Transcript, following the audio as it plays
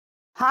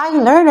Hi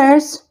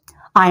learners,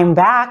 I'm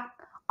back.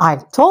 I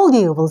told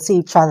you we'll see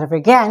each other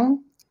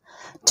again.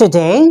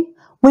 Today,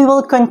 we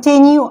will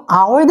continue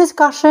our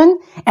discussion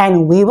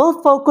and we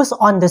will focus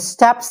on the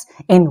steps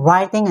in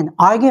writing an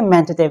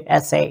argumentative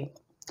essay.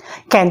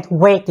 Can't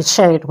wait to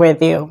share it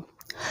with you.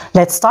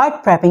 Let's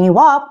start prepping you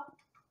up.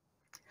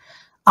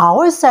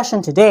 Our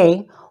session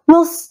today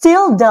will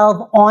still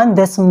delve on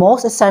this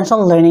most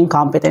essential learning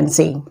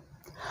competency.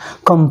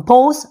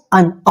 Compose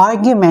an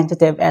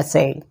argumentative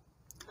essay.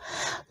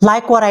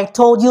 Like what I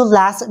told you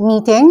last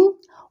meeting,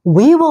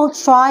 we will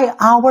try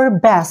our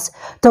best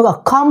to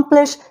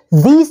accomplish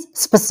these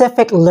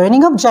specific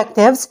learning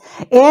objectives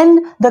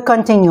in the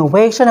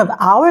continuation of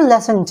our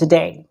lesson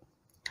today.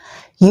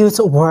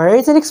 Use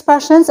words and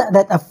expressions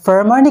that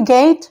affirm or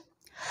negate,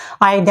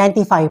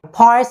 identify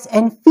parts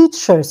and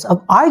features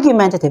of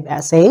argumentative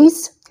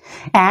essays,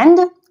 and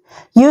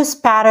use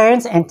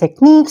patterns and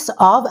techniques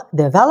of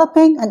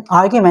developing an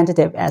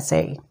argumentative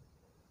essay.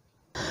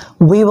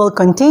 We will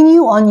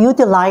continue on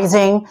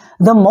utilizing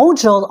the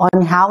module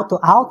on how to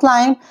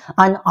outline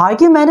an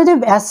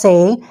argumentative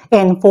essay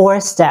in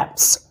 4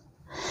 steps.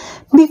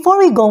 Before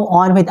we go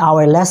on with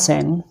our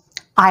lesson,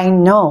 I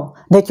know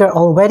that you're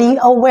already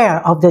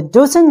aware of the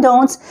do's and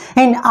don'ts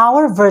in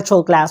our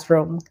virtual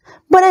classroom,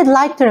 but I'd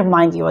like to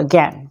remind you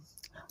again.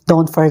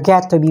 Don't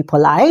forget to be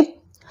polite,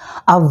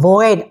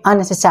 avoid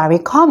unnecessary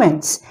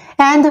comments,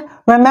 and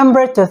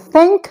remember to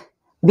think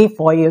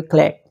before you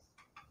click.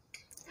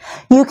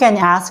 You can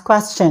ask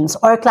questions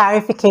or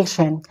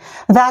clarification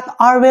that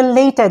are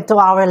related to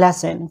our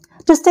lesson.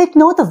 Just take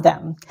note of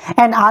them,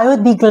 and I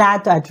would be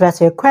glad to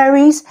address your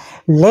queries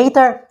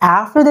later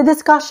after the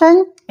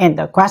discussion in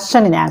the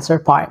question and answer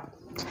part.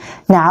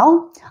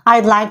 Now,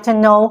 I'd like to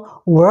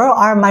know where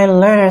are my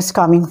learners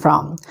coming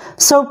from.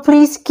 So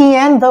please key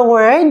in the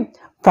word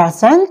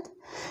present,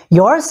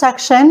 your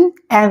section,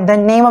 and the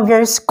name of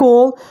your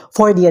school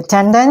for the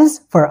attendance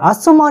for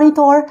us to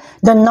monitor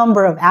the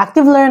number of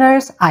active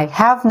learners I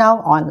have now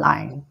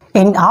online.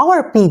 In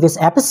our previous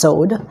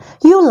episode,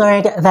 you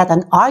learned that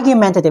an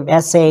argumentative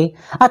essay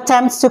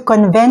attempts to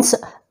convince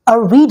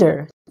a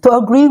reader to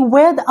agree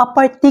with a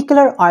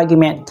particular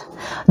argument,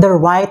 the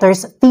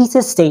writer's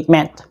thesis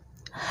statement.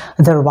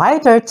 The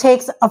writer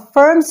takes a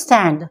firm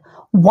stand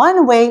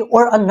one way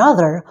or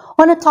another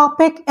on a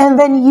topic and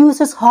then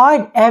uses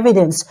hard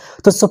evidence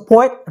to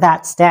support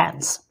that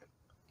stance.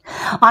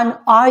 An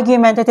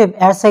argumentative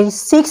essay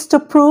seeks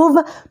to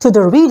prove to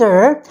the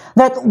reader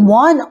that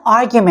one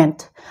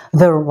argument,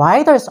 the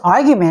writer's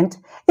argument,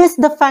 is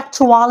the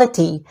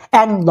factuality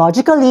and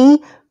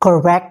logically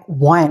correct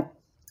one.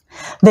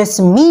 This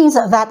means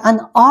that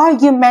an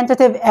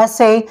argumentative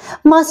essay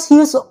must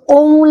use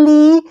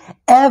only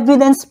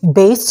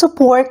evidence-based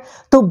support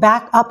to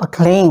back up a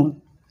claim,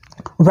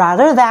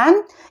 rather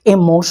than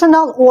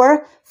emotional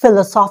or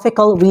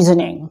philosophical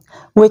reasoning,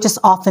 which is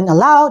often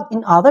allowed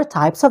in other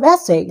types of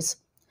essays.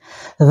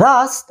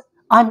 Thus,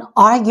 an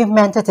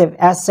argumentative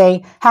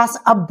essay has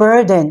a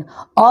burden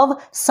of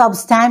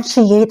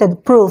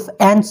substantiated proof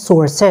and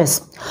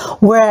sources,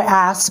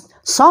 whereas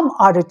some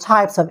other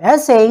types of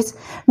essays,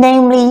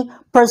 namely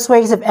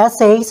persuasive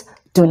essays,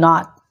 do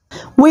not.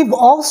 We've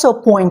also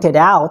pointed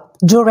out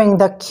during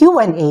the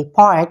Q&A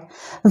part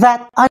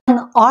that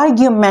an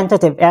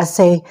argumentative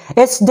essay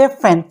is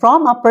different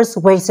from a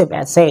persuasive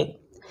essay.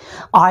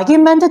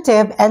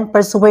 Argumentative and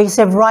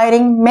persuasive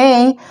writing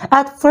may,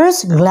 at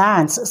first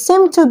glance,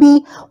 seem to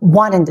be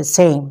one and the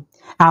same.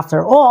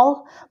 After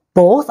all,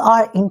 both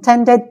are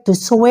intended to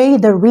sway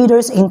the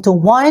readers into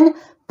one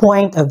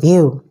point of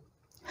view.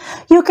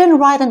 You can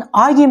write an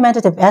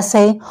argumentative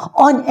essay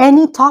on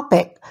any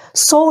topic,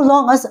 so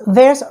long as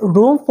there's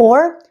room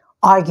for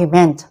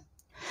argument.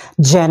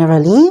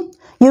 Generally,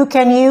 you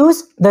can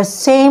use the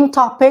same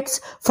topics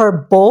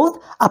for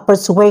both a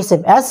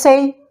persuasive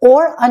essay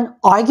or an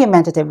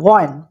argumentative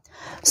one,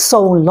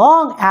 so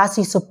long as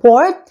you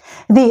support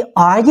the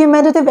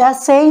argumentative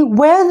essay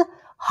with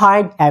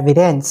hard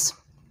evidence.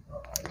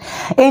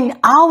 In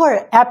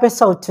our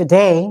episode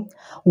today,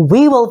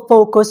 we will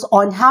focus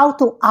on how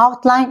to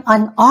outline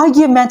an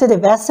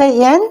argumentative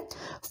essay in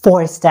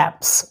 4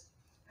 steps.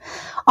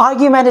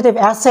 Argumentative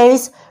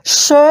essays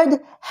should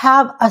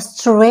have a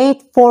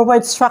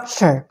straightforward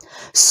structure,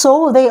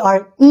 so they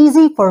are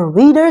easy for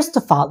readers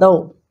to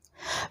follow.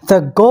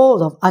 The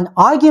goal of an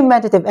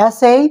argumentative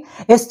essay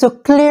is to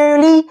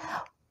clearly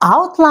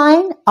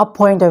outline a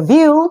point of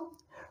view,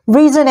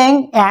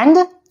 reasoning, and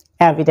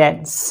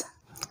evidence.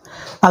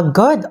 A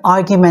good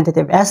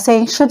argumentative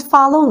essay should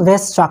follow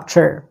this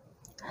structure.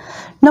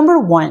 Number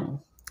 1,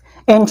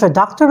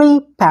 introductory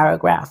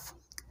paragraph.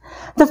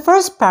 The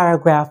first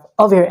paragraph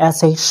of your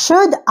essay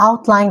should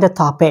outline the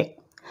topic,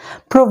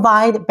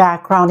 provide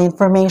background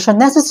information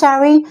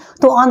necessary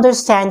to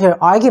understand your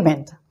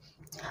argument,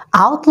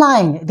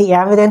 outline the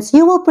evidence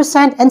you will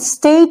present, and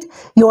state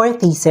your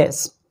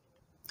thesis.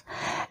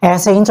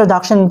 Essay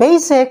introduction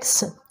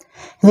basics.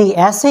 The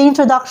essay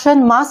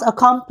introduction must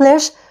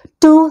accomplish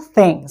 2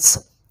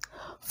 things.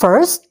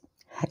 First,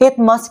 it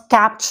must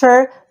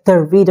capture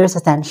the reader's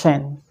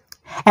attention.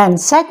 And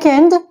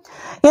second,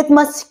 it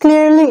must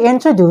clearly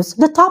introduce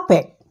the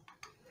topic.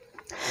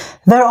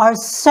 There are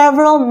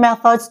several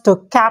methods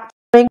to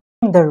capturing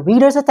the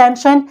reader's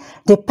attention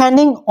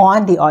depending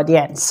on the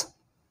audience.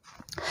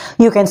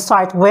 You can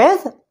start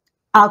with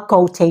a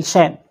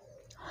quotation.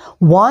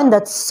 One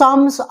that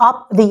sums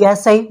up the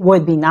essay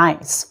would be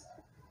nice.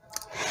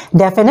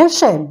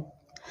 Definition.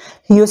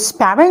 Use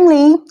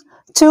sparingly.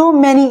 Too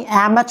many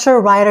amateur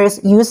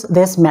writers use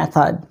this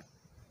method.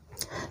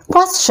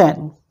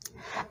 Question.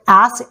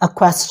 Ask a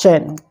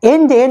question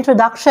in the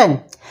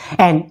introduction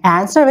and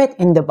answer it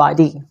in the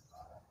body.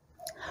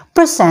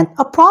 Present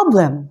a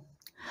problem.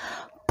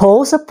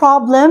 Pose a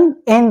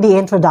problem in the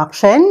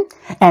introduction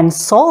and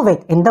solve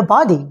it in the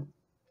body.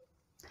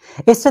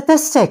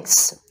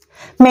 Statistics.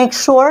 Make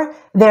sure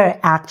they're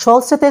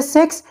actual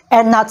statistics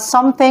and not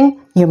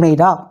something you made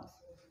up.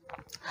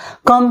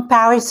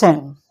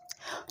 Comparison.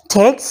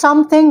 Take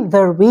something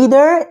the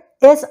reader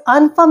is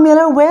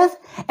unfamiliar with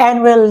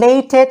and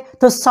relate it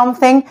to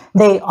something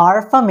they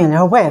are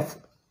familiar with.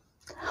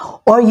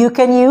 Or you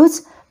can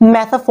use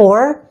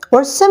metaphor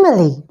or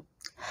simile,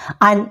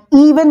 an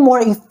even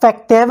more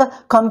effective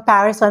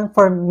comparison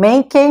for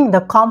making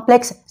the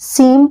complex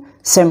seem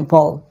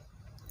simple.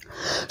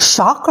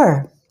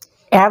 Shocker!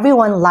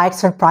 Everyone likes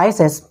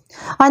surprises.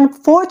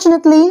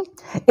 Unfortunately,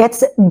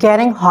 it's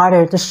getting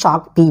harder to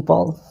shock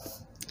people.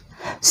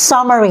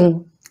 Summary.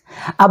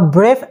 A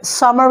brief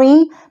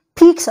summary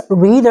piques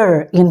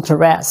reader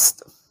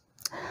interest.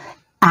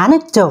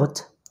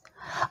 Anecdote.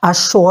 A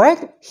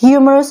short,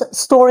 humorous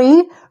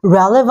story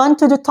relevant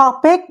to the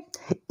topic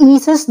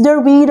eases the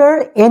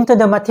reader into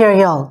the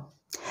material.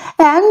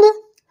 And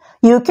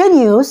you can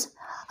use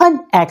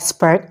an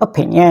expert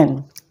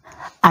opinion.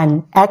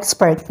 An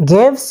expert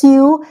gives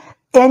you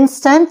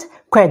instant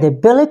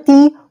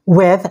credibility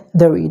with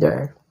the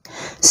reader.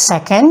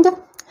 Second,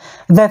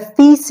 the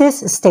thesis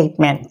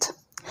statement.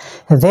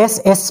 This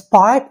is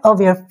part of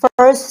your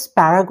first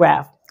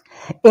paragraph.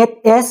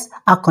 It is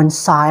a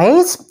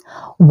concise,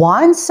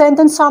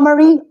 one-sentence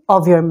summary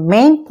of your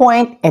main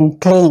point and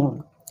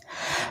claim.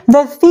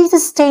 The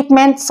thesis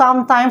statement,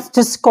 sometimes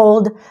just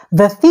called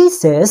the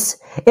thesis,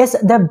 is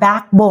the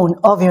backbone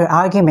of your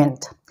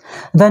argument,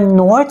 the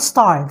North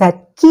Star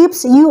that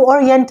keeps you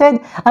oriented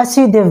as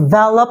you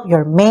develop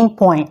your main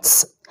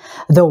points.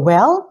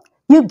 Well,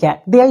 you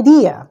get the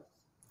idea.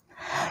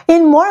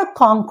 In more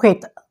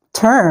concrete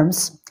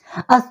terms,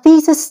 a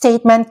thesis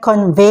statement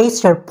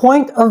conveys your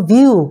point of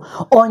view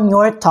on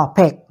your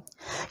topic,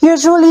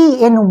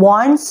 usually in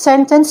one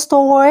sentence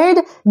toward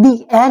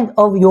the end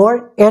of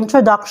your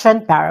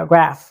introduction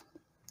paragraph.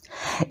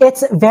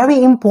 It's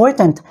very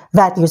important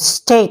that you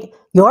state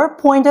your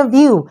point of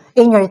view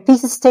in your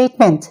thesis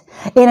statement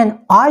in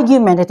an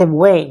argumentative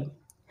way.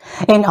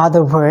 In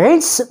other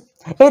words,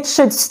 it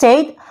should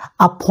state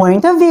a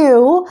point of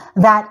view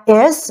that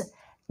is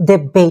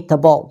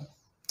debatable.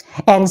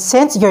 And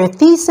since your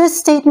thesis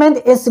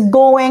statement is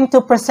going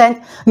to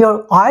present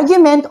your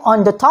argument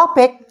on the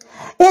topic,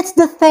 it's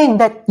the thing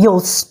that you'll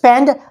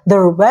spend the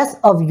rest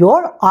of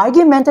your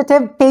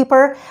argumentative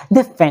paper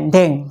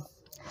defending.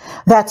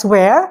 That's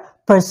where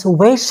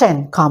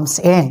persuasion comes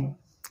in.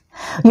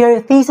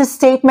 Your thesis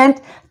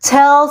statement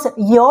tells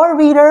your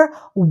reader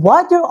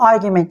what your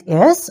argument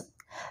is,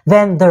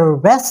 then the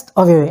rest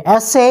of your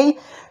essay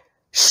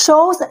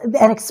shows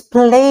and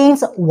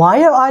explains why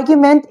your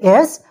argument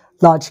is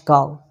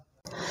logical.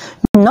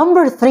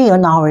 Number 3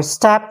 on our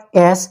step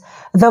is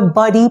the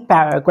body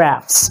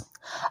paragraphs.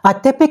 A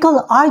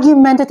typical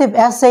argumentative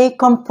essay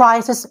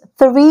comprises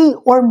 3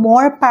 or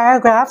more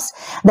paragraphs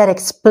that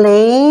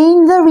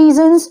explain the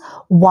reasons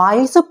why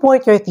you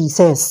support your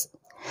thesis.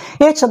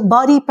 Each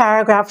body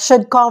paragraph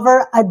should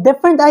cover a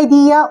different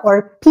idea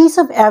or piece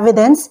of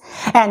evidence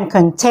and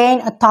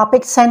contain a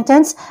topic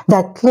sentence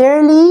that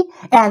clearly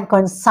and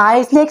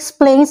concisely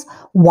explains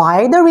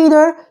why the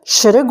reader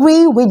should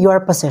agree with your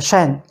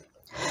position.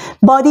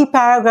 Body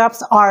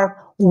paragraphs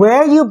are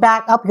where you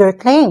back up your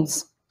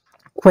claims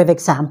with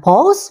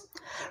examples,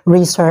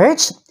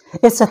 research,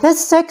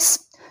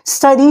 statistics,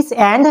 studies,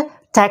 and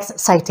text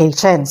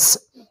citations.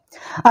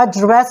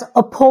 Address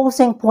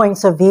opposing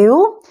points of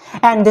view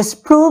and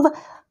disprove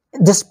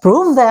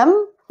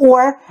them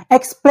or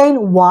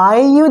explain why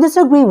you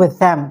disagree with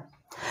them.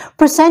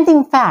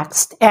 Presenting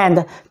facts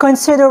and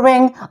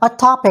considering a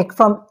topic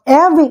from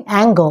every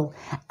angle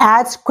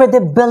adds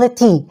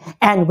credibility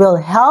and will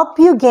help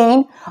you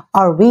gain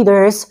a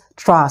reader's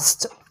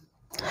trust.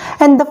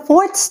 And the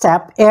 4th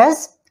step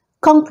is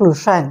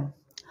conclusion.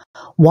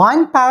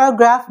 One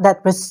paragraph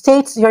that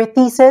restates your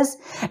thesis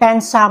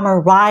and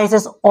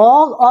summarizes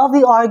all of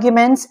the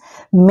arguments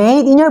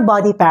made in your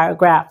body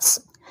paragraphs.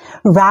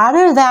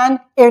 Rather than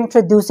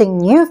introducing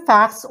new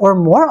facts or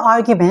more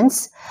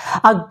arguments,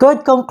 a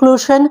good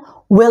conclusion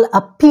will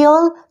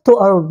appeal to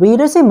a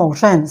reader's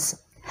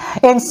emotions.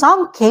 In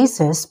some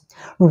cases,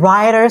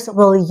 writers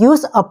will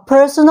use a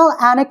personal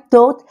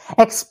anecdote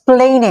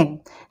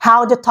explaining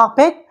how the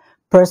topic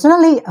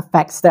personally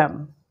affects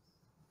them.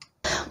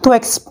 To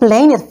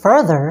explain it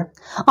further,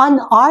 an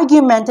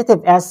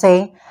argumentative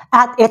essay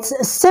at its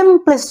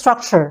simplest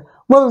structure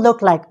will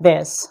look like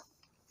this.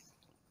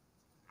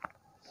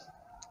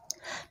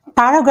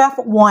 Paragraph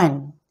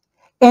 1.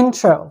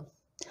 Intro.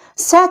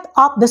 Set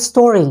up the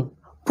story,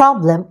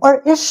 problem,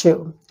 or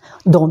issue.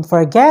 Don't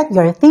forget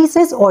your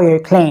thesis or your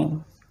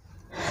claim.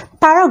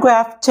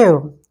 Paragraph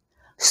 2.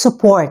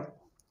 Support.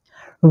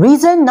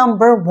 Reason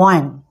number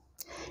 1.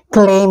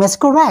 Claim is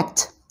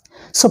correct.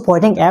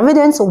 Supporting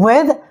evidence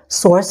with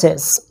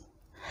sources.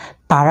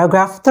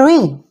 Paragraph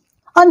 3.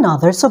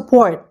 Another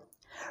support.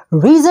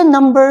 Reason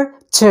number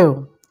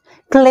 2.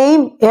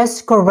 Claim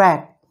is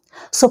correct.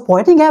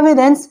 Supporting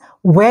evidence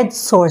with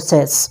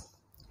sources.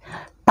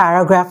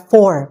 Paragraph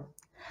 4.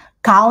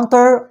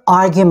 Counter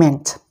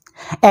argument.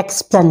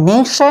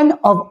 Explanation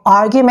of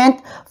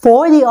argument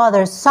for the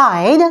other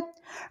side.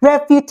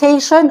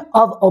 Refutation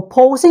of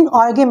opposing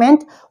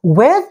argument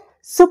with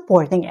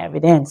supporting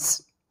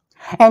evidence.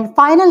 And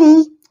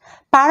finally,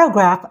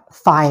 paragraph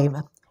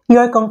 5.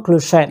 Your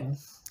conclusion.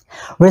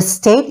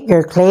 Restate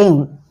your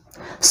claim.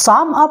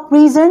 Sum up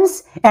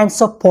reasons and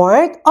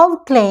support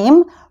of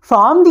claim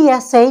from the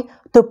essay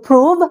to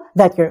prove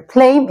that your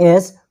claim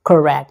is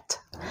correct.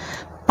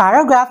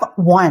 Paragraph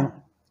 1.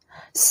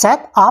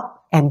 Set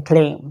up and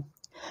claim.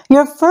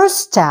 Your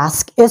first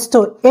task is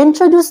to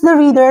introduce the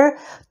reader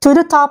to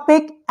the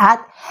topic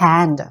at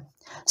hand,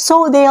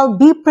 so they'll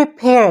be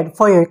prepared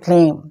for your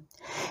claim.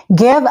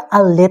 Give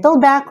a little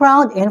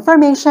background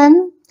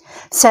information,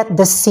 set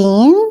the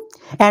scene,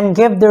 and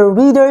give the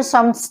reader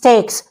some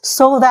stakes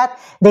so that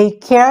they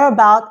care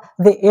about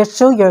the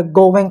issue you're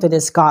going to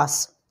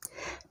discuss.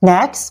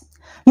 Next,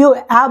 you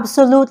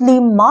absolutely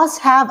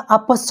must have a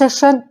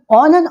position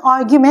on an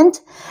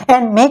argument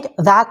and make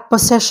that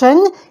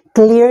position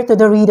clear to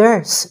the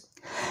readers.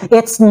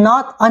 It's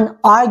not an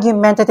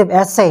argumentative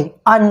essay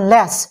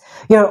unless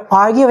you're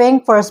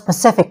arguing for a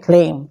specific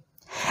claim.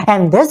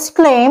 And this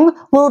claim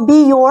will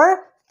be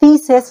your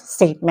thesis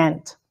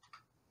statement.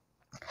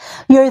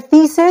 Your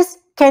thesis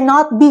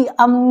cannot be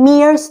a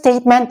mere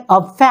statement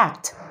of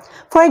fact.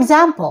 For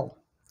example,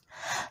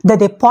 the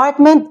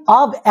Department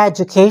of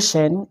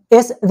Education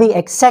is the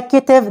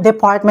executive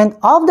department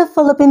of the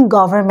Philippine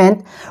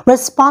government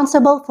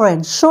responsible for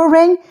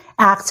ensuring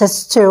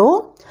access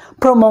to,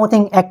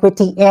 promoting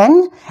equity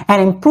in,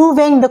 and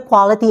improving the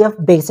quality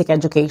of basic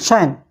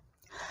education.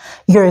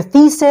 Your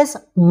thesis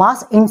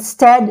must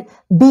instead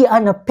be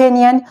an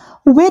opinion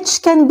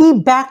which can be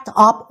backed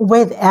up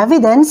with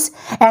evidence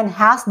and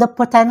has the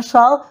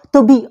potential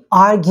to be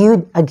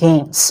argued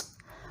against.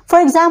 For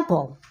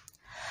example,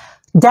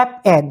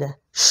 DepEd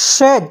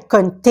should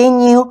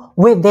continue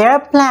with their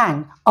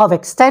plan of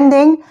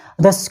extending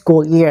the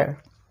school year.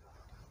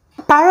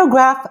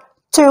 Paragraph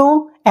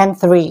 2 and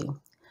 3.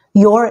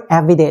 Your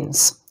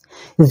evidence.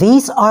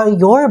 These are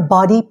your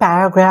body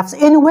paragraphs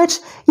in which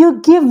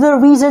you give the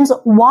reasons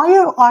why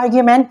your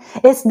argument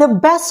is the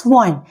best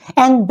one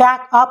and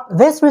back up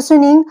this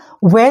reasoning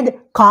with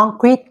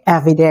concrete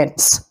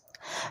evidence.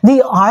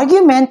 The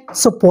argument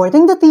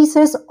supporting the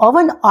thesis of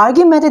an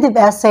argumentative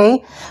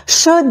essay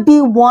should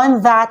be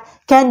one that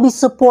can be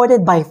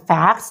supported by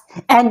facts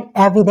and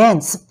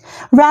evidence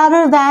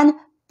rather than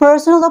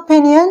personal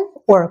opinion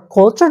or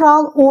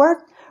cultural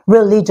or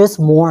religious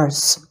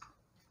mores.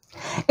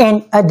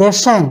 In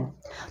addition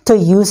to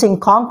using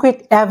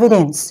concrete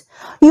evidence,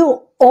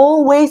 you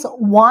always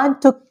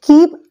want to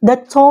keep the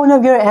tone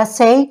of your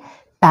essay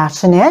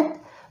passionate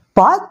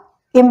but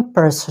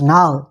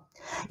impersonal.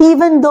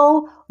 Even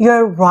though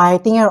you're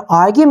writing your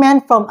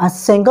argument from a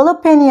single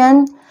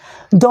opinion,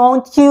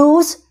 don't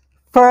use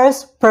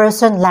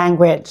first-person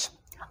language.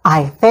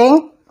 I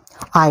think,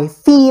 I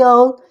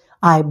feel,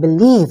 I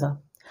believe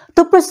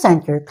to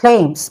present your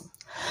claims.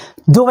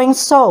 Doing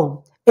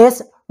so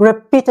is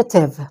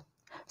repetitive,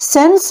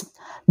 since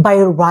by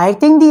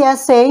writing the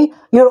essay,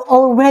 you're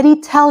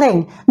already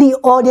telling the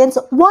audience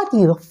what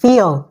you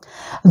feel.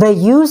 The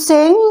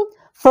using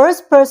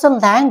first-person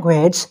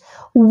language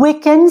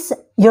weakens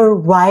your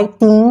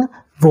writing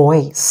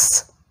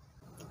voice.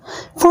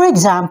 For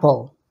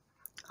example,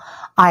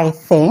 I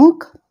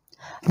think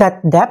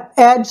that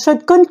DepEd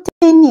should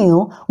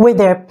continue with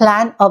their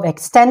plan of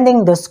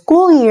extending the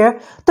school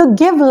year to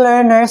give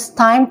learners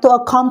time to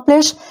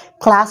accomplish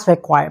class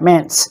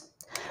requirements,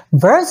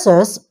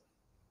 versus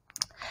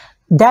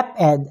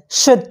DepEd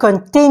should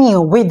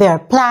continue with their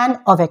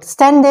plan of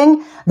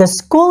extending the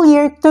school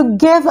year to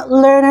give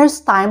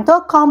learners time to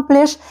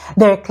accomplish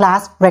their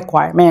class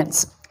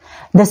requirements.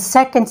 The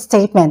second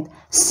statement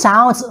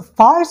sounds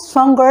far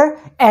stronger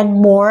and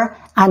more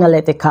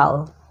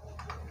analytical.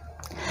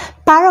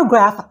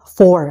 Paragraph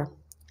 4.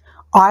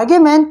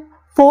 Argument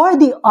for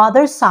the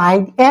other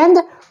side and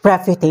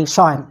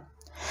refutation.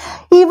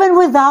 Even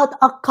without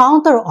a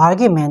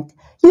counter-argument,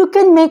 you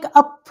can make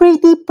a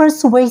pretty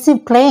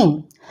persuasive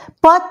claim,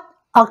 but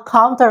a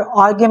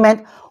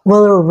counter-argument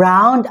will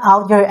round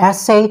out your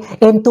essay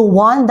into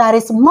one that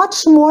is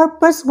much more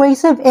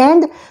persuasive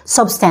and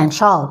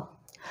substantial.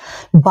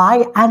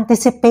 By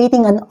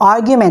anticipating an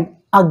argument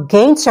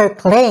against your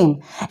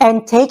claim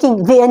and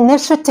taking the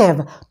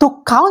initiative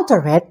to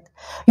counter it,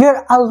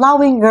 you're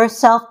allowing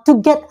yourself to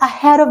get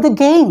ahead of the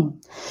game.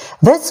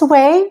 This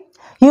way,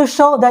 you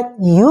show that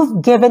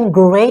you've given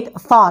great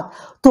thought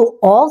to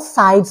all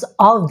sides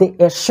of the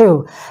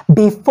issue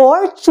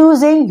before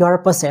choosing your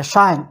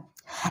position.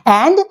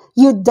 And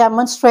you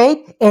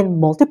demonstrate in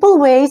multiple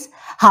ways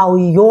how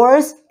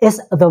yours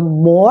is the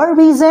more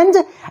reasoned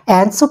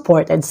and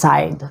supported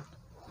side.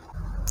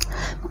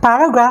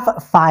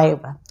 Paragraph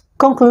 5.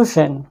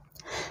 Conclusion.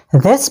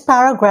 This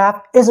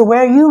paragraph is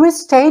where you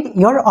restate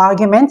your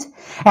argument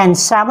and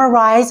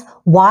summarize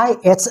why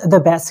it's the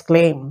best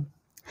claim.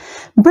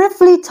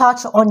 Briefly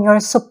touch on your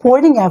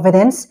supporting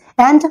evidence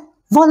and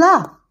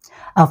voila!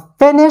 A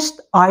finished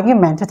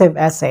argumentative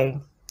essay.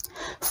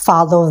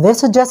 Follow this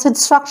suggested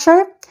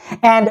structure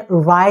and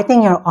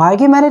writing your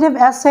argumentative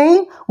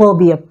essay will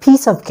be a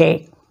piece of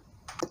cake.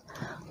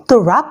 To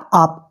wrap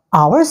up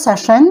our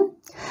session,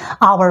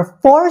 our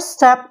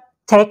 4-step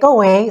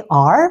takeaway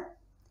are: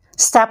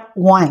 Step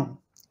 1.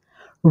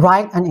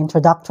 Write an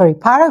introductory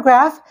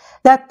paragraph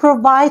that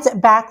provides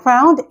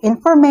background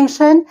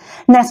information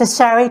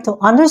necessary to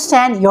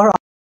understand your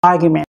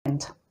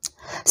argument.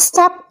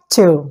 Step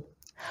 2.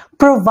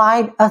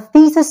 Provide a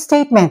thesis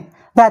statement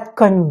that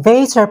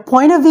conveys your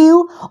point of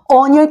view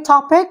on your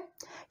topic,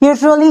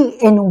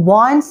 usually in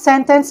one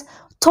sentence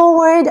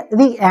toward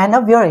the end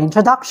of your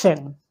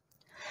introduction.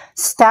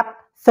 Step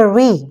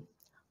 3.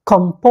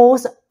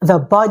 Compose the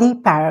body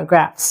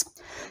paragraphs.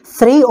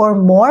 3 or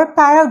more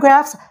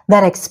paragraphs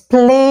that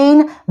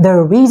explain the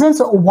reasons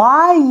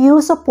why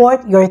you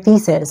support your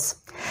thesis.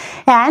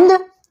 And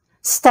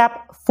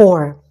Step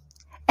 4.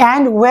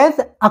 End with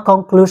a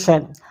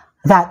conclusion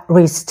that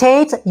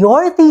restates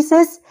your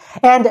thesis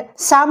and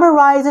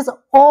summarizes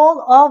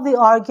all of the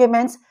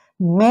arguments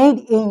made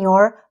in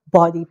your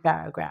body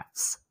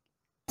paragraphs.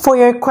 For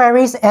your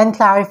queries and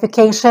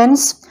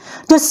clarifications,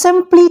 just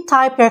simply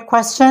type your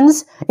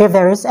questions, if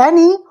there is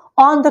any,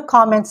 on the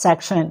comment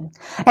section,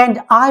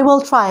 and I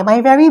will try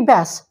my very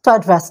best to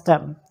address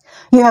them.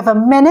 You have a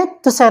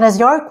minute to send us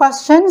your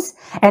questions,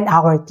 and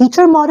our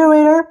teacher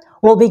moderator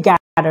will be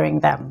gathering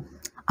them.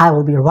 I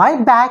will be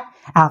right back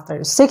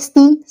after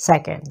 60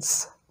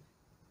 seconds.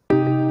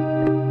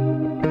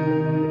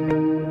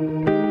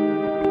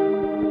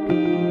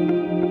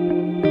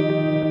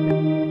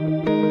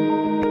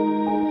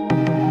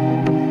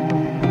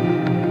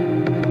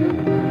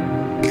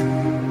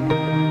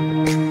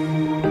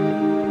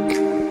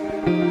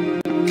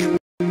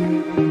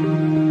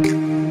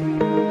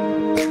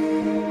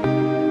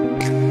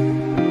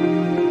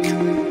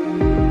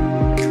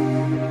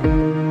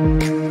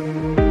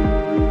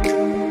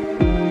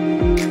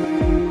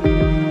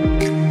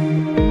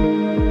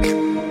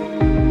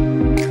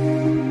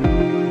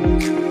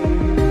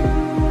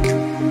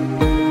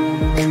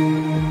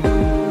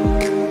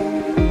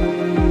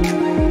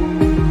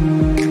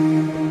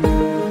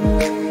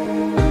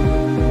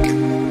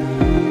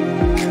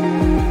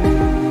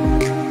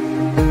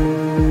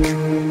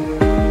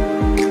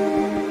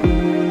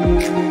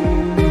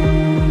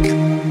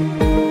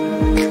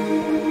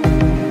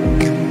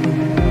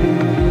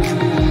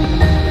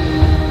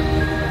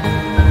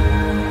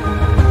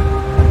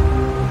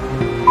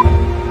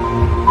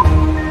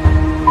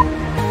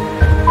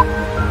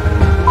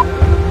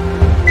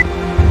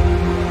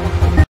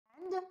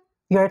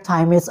 Your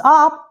time is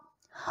up.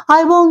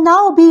 I will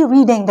now be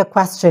reading the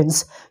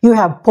questions you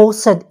have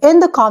posted in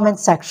the comment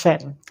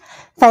section.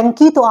 Thank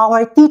you to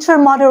our teacher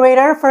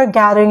moderator for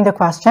gathering the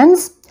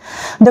questions.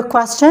 The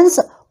questions,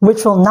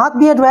 which will not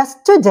be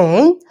addressed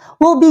today,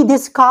 will be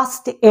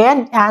discussed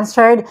and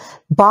answered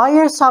by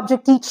your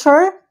subject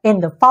teacher in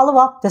the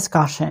follow-up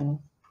discussion.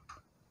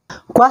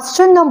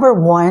 Question number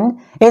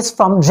 1 is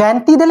from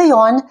Genti De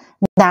Leon,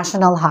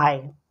 National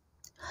High.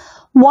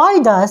 Why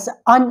does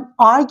an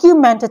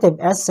argumentative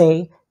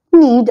essay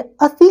need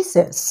a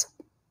thesis?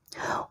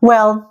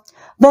 Well,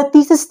 the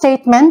thesis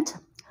statement,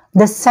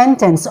 the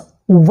sentence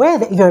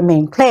with your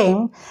main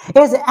claim,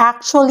 is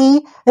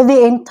actually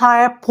the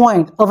entire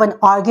point of an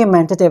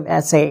argumentative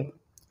essay.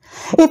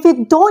 If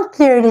you don't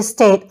clearly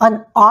state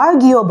an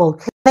arguable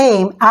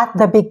claim at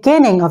the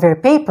beginning of your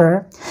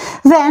paper,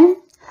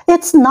 then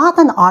it's not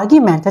an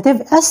argumentative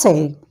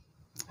essay.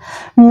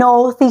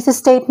 No thesis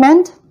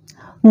statement,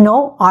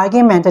 no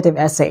argumentative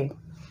essay.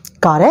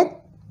 Got it?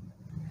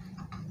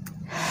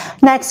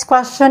 Next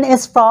question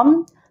is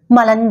from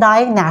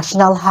Malanday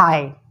National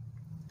High.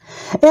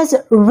 Is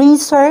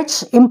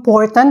research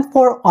important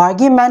for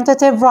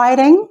argumentative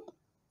writing?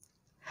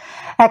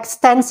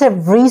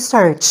 Extensive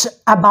research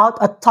about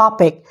a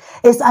topic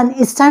is an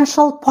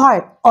essential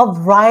part of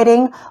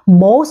writing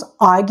most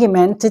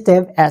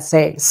argumentative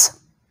essays.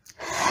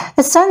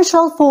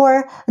 Essential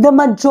for the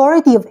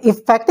majority of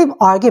effective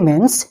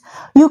arguments,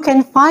 you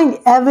can find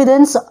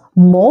evidence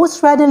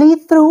most readily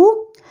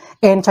through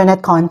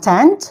internet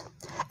content,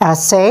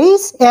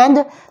 essays,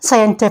 and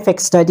scientific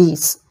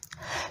studies.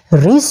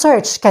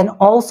 Research can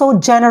also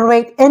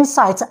generate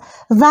insights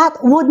that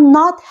would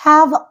not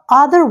have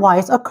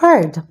otherwise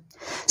occurred.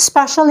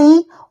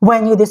 especially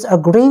when you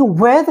disagree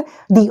with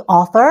the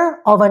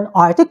author of an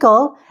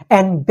article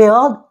and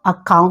build a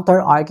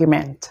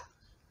counter-argument.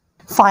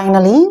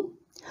 Finally,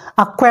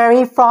 a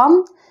query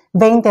from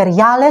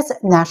Venteriales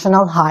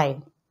National High.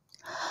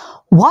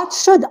 What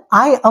should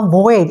I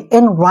avoid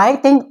in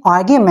writing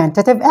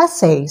argumentative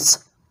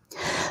essays?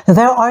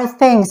 There are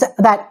things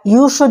that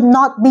you should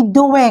not be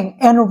doing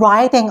in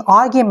writing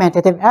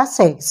argumentative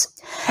essays.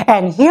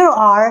 And here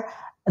are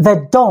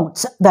the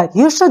don'ts that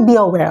you should be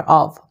aware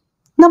of.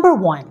 Number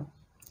 1,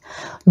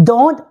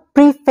 don't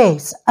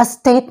preface a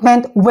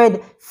statement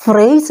with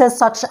phrases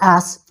such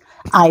as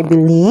I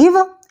believe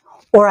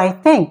or I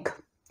think.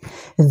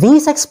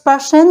 These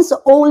expressions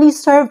only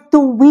serve to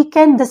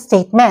weaken the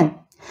statement.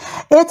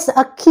 It's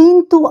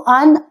akin to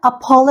an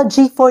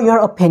apology for your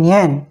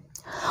opinion.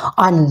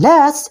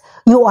 Unless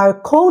you are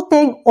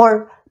quoting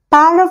or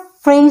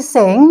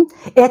paraphrasing,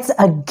 it's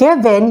a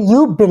given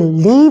you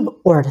believe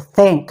or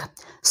think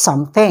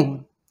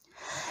something.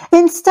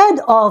 Instead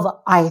of,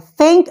 I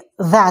think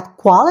that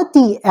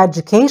quality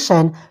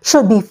education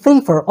should be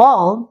free for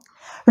all,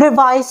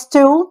 revise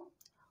to,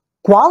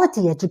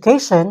 quality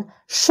education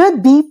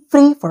should be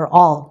free for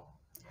all.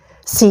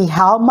 See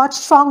how much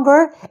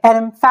stronger and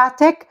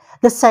emphatic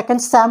the second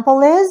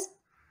sample is?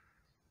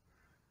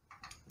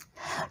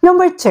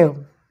 Number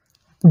 2,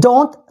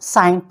 don't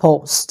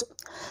signpost.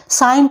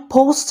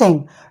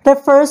 Signposting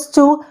refers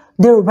to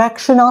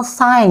directional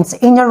signs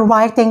in your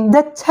writing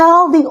that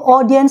tell the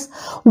audience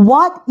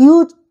what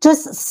you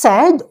just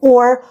said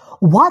or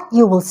what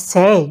you will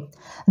say.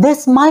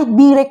 This might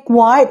be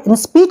required in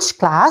speech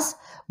class,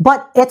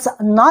 but it's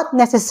not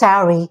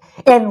necessary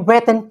in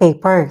written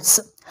papers.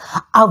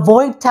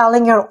 Avoid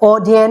telling your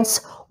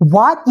audience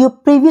what you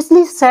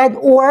previously said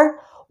or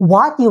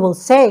what you will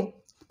say.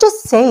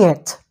 Just say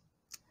it.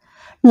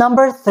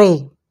 Number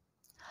 3,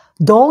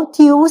 don't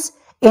use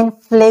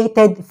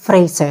inflated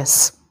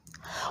phrases.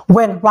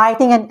 When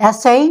writing an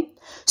essay,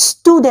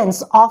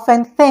 students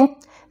often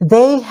think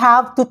they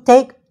have to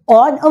take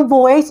on a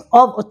voice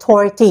of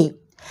authority,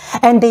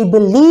 and they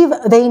believe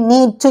they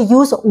need to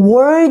use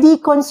wordy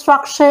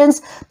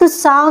constructions to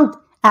sound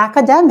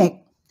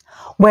academic,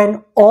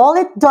 when all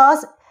it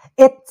does,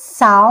 it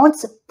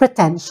sounds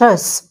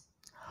pretentious.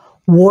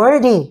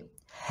 Wordy,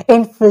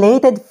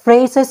 inflated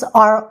phrases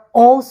are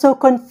also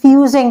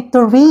confusing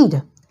to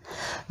read.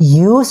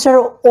 Use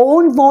your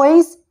own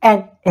voice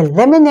and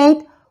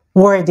eliminate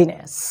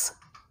wordiness.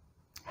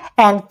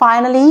 And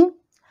finally,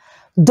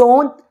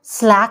 don't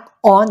slack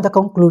on the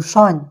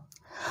conclusion.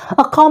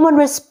 A common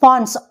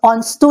response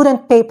on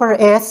student paper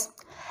is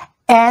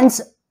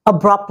ends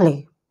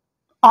abruptly.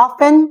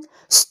 Often,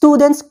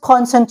 students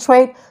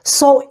concentrate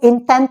so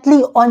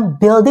intently on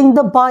building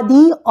the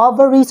body of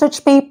a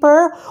research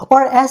paper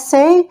or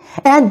essay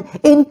and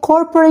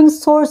incorporating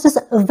sources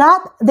that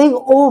they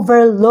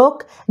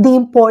overlook the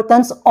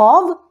importance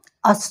of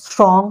a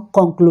strong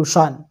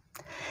conclusion.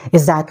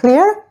 Is that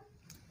clear?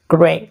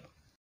 Great.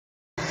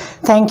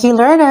 Thank you,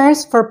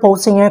 learners, for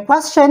posting your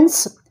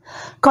questions.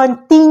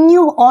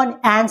 Continue on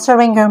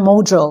answering your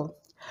module.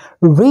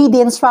 Read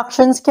the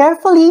instructions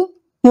carefully.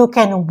 You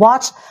can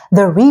watch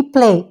the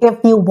replay if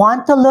you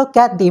want to look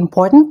at the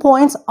important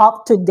points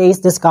of today's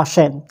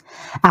discussion.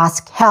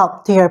 Ask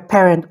help to your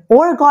parent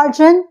or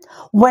guardian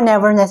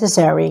whenever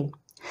necessary.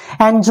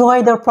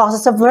 Enjoy the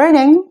process of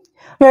learning.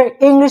 Your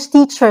English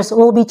teachers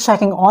will be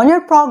checking on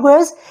your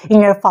progress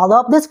in your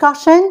follow-up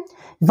discussion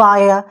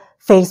via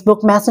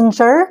Facebook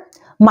Messenger,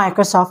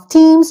 Microsoft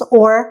Teams,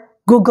 or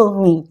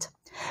Google Meet.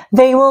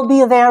 They will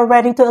be there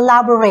ready to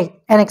elaborate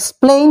and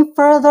explain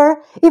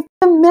further if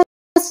you miss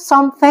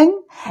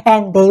something,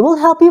 and they will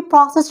help you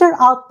process your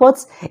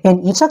outputs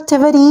in each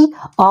activity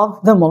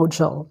of the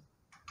module.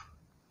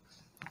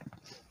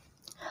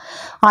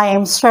 I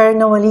am Sir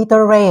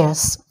Noelito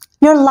Reyes,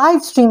 your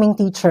live streaming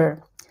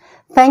teacher.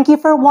 Thank you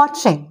for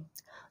watching.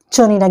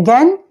 Tune in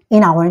again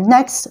in our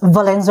next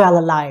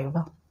Valenzuela Live.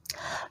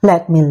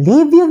 Let me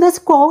leave you this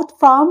quote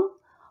from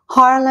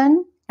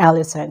Harlan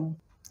Ellison.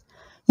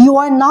 You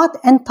are not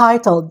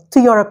entitled to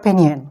your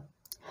opinion.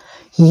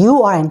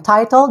 You are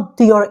entitled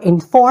to your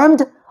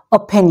informed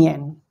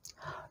opinion.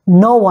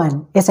 No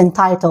one is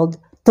entitled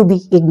to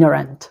be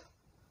ignorant.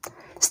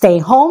 Stay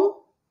home,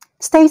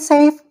 stay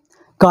safe.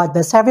 God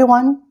bless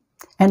everyone.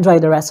 Enjoy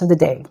the rest of the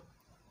day.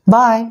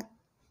 Bye.